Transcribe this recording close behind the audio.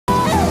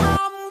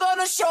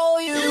gonna show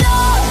you. Loco,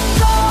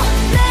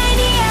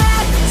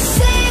 maniac,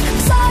 sick,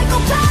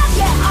 psychopath.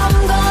 Yeah, I'm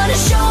gonna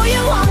show you.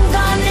 I'm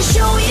gonna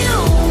show you.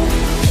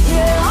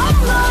 Yeah, I'm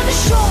gonna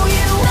show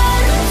you.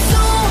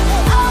 Mental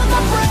of my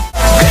brain.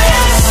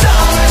 This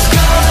summer's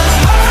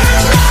gonna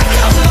hurt like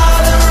a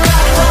mother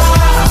rock.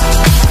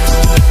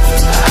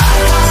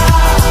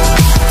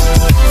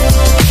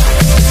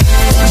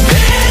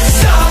 This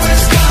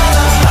summer's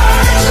gonna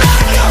hurt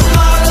like a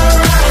mother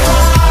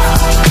rock.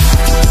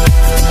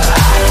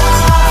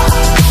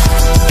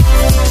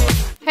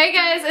 Hey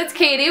guys, it's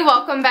Katie.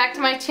 Welcome back to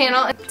my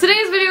channel.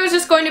 Today's video is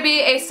just going to be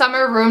a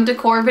summer room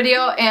decor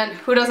video, and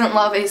who doesn't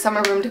love a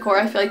summer room decor?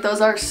 I feel like those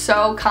are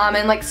so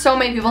common, like so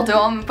many people do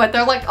them, but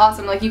they're like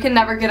awesome. Like you can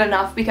never get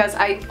enough because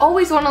I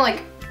always want to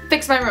like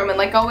fix my room and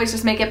like always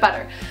just make it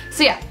better.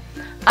 So yeah,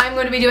 I'm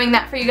going to be doing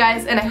that for you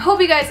guys, and I hope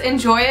you guys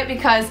enjoy it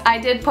because I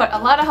did put a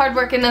lot of hard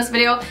work in this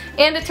video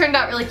and it turned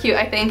out really cute,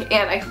 I think,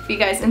 and I hope you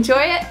guys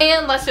enjoy it.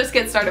 And let's just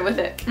get started with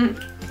it.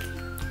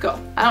 Go.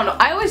 I don't know.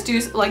 I always do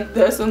like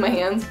this with my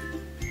hands.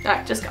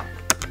 Alright, just go.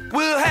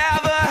 We'll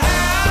have a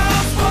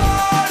house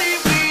party,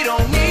 we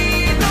don't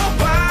need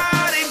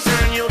nobody,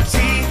 turn your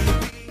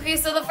teeth. Okay,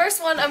 so the first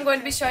one I'm going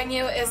to be showing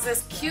you is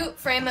this cute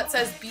frame that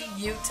says Be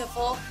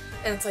Beautiful,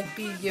 and it's like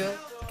Be You,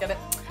 get it?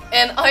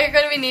 And all you're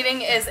going to be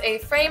needing is a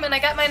frame, and I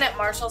got mine at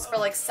Marshall's for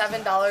like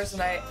 $7,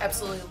 and I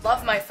absolutely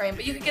love my frame,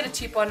 but you could get a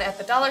cheap one at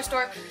the dollar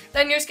store.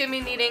 Then you're just going to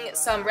be needing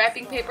some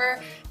wrapping paper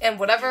and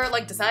whatever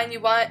like design you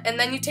want, and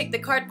then you take the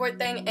cardboard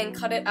thing and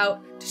cut it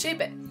out to shape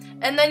it.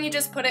 And then you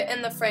just put it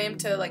in the frame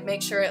to like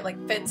make sure it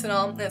like fits and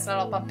all, and it's not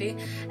all bumpy.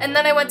 And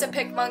then I went to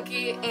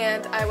PicMonkey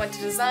and I went to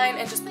design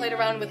and just played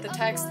around with the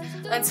text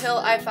until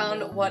I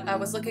found what I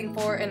was looking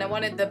for, and I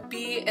wanted the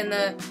B and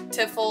the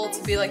tiffle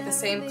to be like the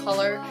same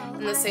color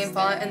and the same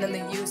font, and then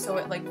the U so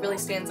it like really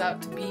stands out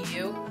to be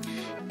you.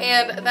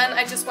 And then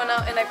I just went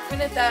out and I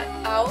printed that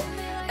out,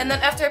 and then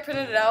after I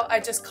printed it out I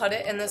just cut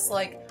it in this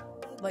like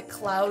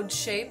cloud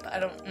shape. I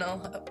don't know,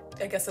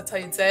 I guess that's how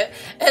you'd say it.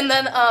 And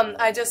then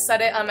I just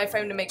set it on my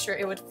frame to make sure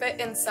it would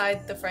fit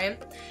inside the frame.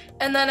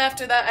 And then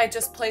after that I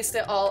just placed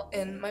it all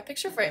in my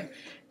picture frame.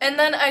 And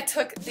then I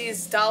took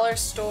these dollar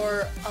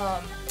store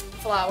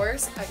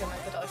flowers, I got them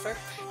at the dollar store,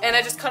 and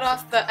I just cut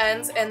off the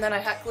ends and then I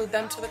hot glued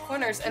them to the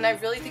corners, and I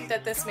really think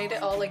that this made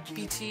it all like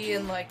beachy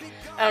and like,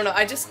 I don't know,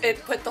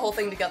 it put the whole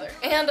thing together.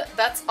 And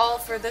that's all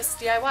for this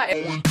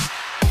DIY.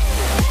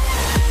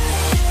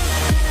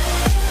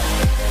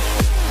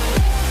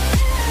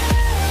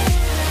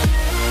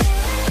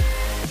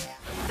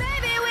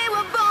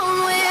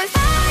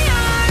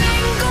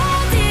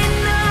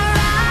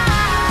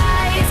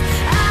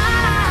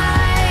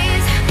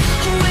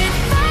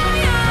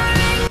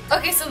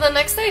 Okay, so the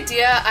next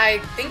idea I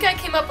think I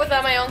came up with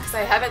on my own because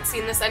I haven't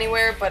seen this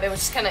anywhere, but it was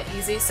just kind of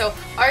easy. So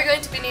all you're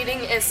going to be needing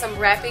is some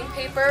wrapping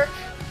paper,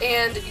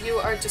 and you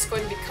are just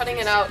going to be cutting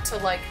it out to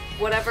like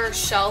whatever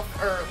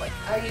shelf, or like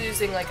I'm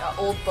using like an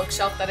old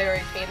bookshelf that I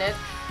already painted,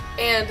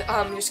 and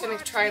you're just going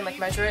to try and like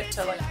measure it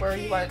to like where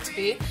you want it to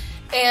be.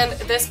 And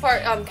this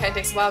part kind of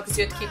takes a while because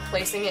you have to keep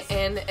placing it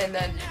in and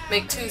then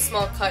make two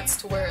small cuts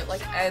to where it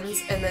like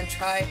ends, and then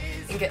try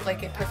and get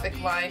like a perfect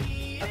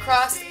line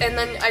across. And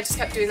then I just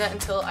kept doing that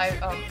until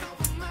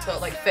until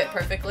it like fit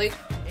perfectly.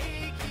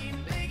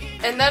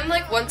 And then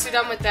like once you're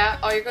done with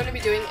that, all you're going to be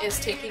doing is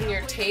taking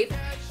your tape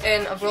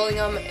and rolling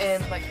them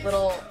in like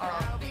little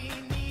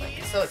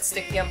so it's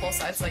sticky on both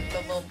sides, like the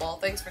little ball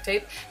things for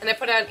tape, and I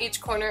put it on each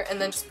corner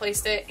and then just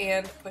placed it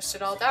and pushed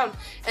it all down.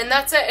 And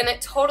that's it, and it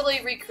totally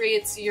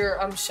recreates your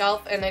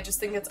shelf, and I just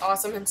think it's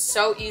awesome and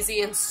so easy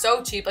and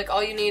so cheap. Like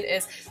all you need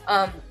is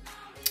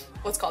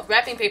what's called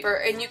wrapping paper,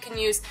 and you can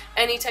use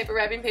any type of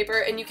wrapping paper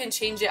and you can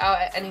change it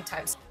out at any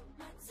time.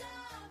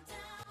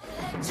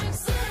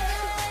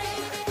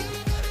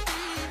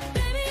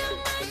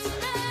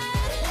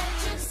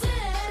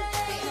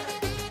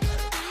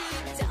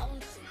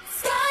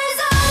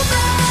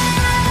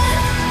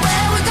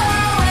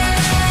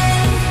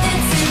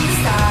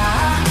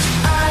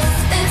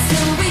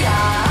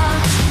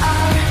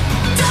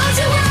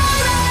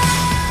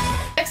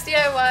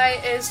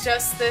 Is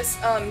just this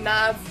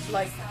knob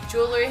like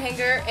jewelry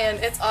hanger, and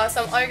it's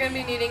awesome. All you're going to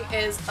be needing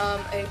is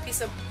a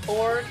piece of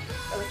board,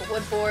 or like a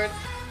wood board,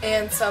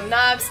 and some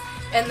knobs,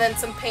 and then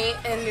some paint,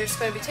 and you're just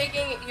going to be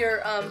taking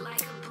your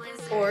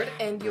board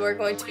and you are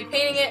going to be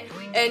painting it,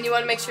 and you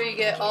want to make sure you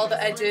get all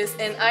the edges,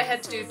 and I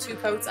had to do 2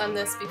 coats on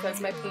this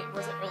because my paint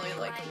wasn't really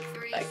like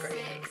that great.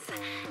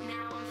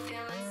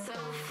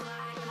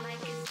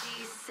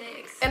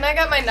 And I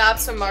got my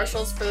knobs from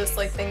Marshall's for this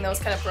like thing that was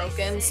kind of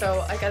broken,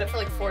 so I got it for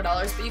like $4,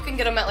 but you can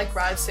get them at like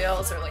garage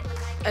sales or like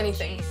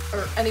anything,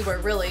 or anywhere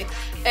really.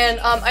 And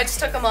I just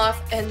took them off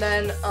and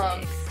then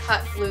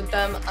hot glued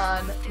them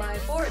on my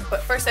board.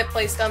 But first I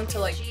placed them to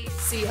like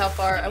see how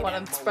far I want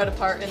them spread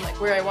apart and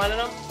like where I wanted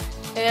them.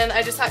 And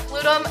I just hot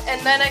glued them, and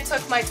then I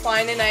took my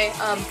twine and I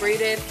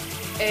braided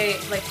a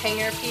like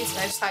hanger piece,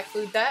 and I just hot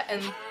glued that,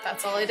 and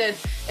that's all I did.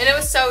 And it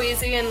was so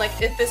easy, and like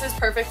this is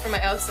perfect for my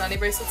Alex Naughty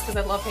bracelets because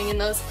I love hanging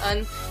those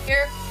on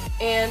here,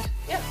 and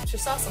yeah, it's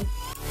just awesome.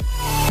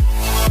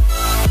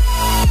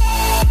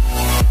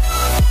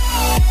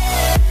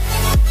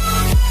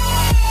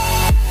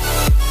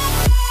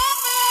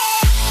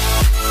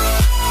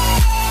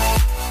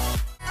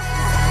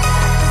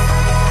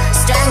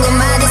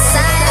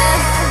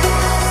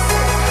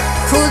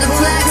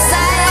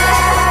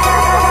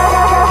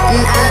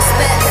 and I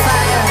spit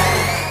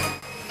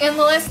fire. And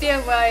the last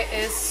DIY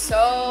is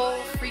so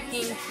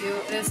freaking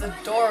cute. It is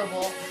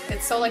adorable.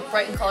 It's so like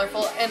bright and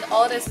colorful, and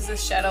all it is a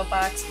shadow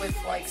box with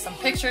like some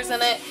pictures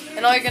in it,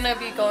 and all you're gonna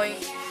be going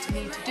to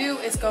need to do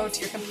is go to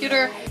your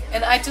computer,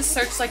 and I just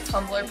searched like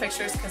Tumblr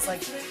pictures because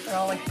like they're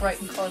all like bright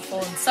and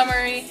colorful and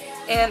summery,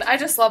 and I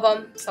just love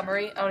them.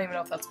 Summery? I don't even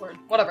know if that's a word.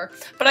 Whatever.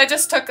 But I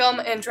just took them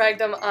and dragged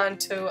them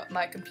onto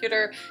my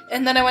computer,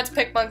 and then I went to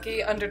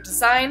PicMonkey under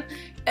design,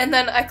 and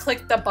then I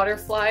clicked the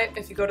butterfly.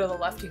 If you go to the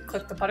left, you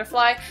click the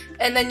butterfly,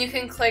 and then you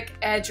can click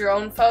add your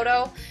own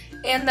photo.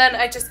 And then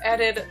I just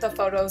added the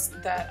photos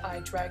that I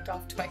dragged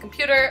off to my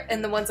computer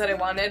and the ones that I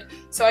wanted.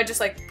 So I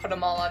just like put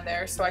them all on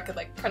there so I could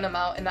like print them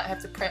out and not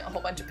have to print a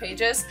whole bunch of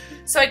pages.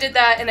 So I did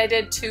that, and I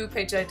did 2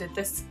 pages. I did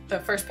the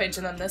first page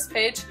and then this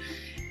page.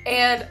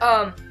 And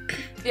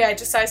yeah, I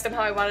just sized them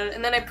how I wanted,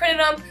 and then I printed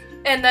them,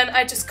 and then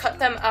I just cut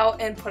them out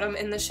and put them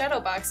in the shadow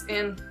box.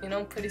 And you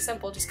know, pretty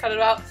simple, just cut it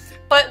out.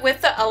 But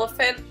with the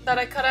elephant that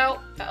I cut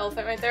out, the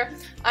elephant right there,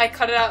 I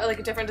cut it out like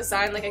a different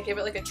design. Like I gave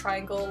it like a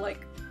triangle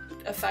like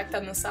effect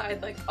on the side.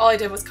 Like all I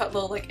did was cut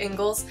little like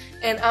angles,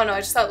 and I don't know,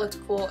 I just thought it looked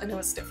cool and it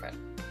was different.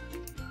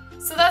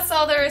 So that's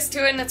all there is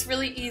to it, and it's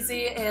really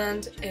easy,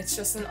 and it's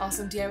just an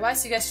awesome DIY,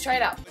 so you guys should try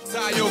it out.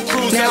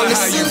 Now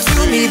listen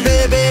to me,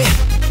 baby,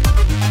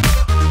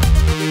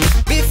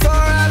 before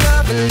I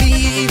love and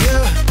leave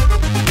you.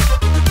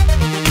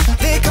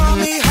 They call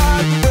me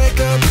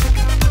heartbreaker.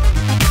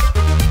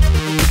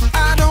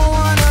 I don't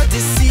wanna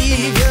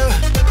deceive you.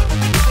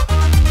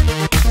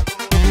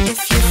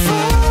 If you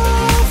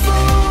fall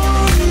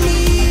for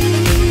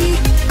me,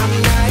 I'm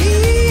not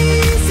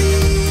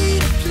easy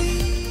to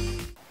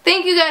please.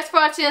 Thank you guys for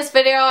watching this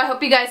video. I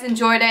hope you guys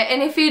enjoyed it,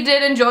 and if you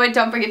did enjoy,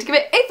 don't forget to give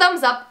it a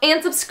thumbs up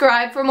and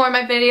subscribe for more of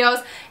my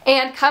videos,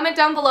 and comment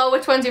down below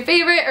which one's your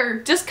favorite,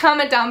 or just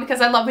comment down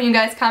because I love when you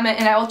guys comment,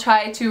 and I will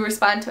try to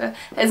respond to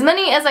as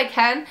many as I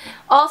can.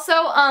 Also,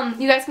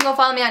 you guys can go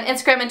follow me on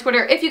Instagram and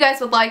Twitter if you guys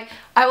would like.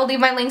 I will leave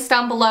my links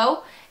down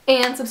below,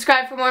 and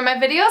subscribe for more of my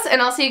videos,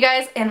 and I'll see you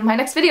guys in my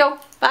next video.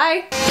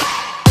 Bye!